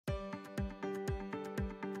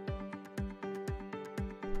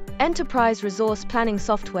Enterprise resource planning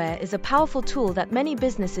software is a powerful tool that many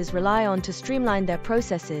businesses rely on to streamline their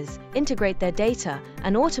processes, integrate their data,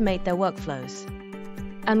 and automate their workflows.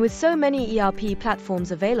 And with so many ERP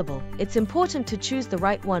platforms available, it's important to choose the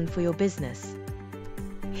right one for your business.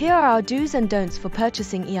 Here are our do's and don'ts for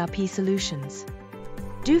purchasing ERP solutions.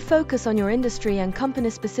 Do focus on your industry and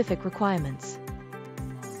company-specific requirements.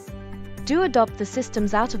 Do adopt the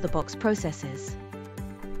system's out-of-the-box processes.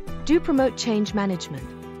 Do promote change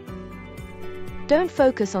management. Don't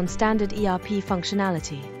focus on standard ERP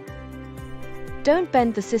functionality. Don't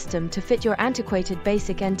bend the system to fit your antiquated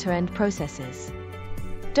basic end-to-end processes.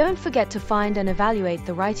 Don't forget to find and evaluate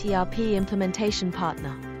the right ERP implementation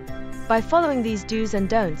partner. By following these do's and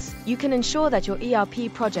don'ts, you can ensure that your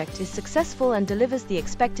ERP project is successful and delivers the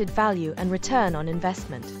expected value and return on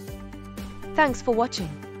investment. Thanks for watching.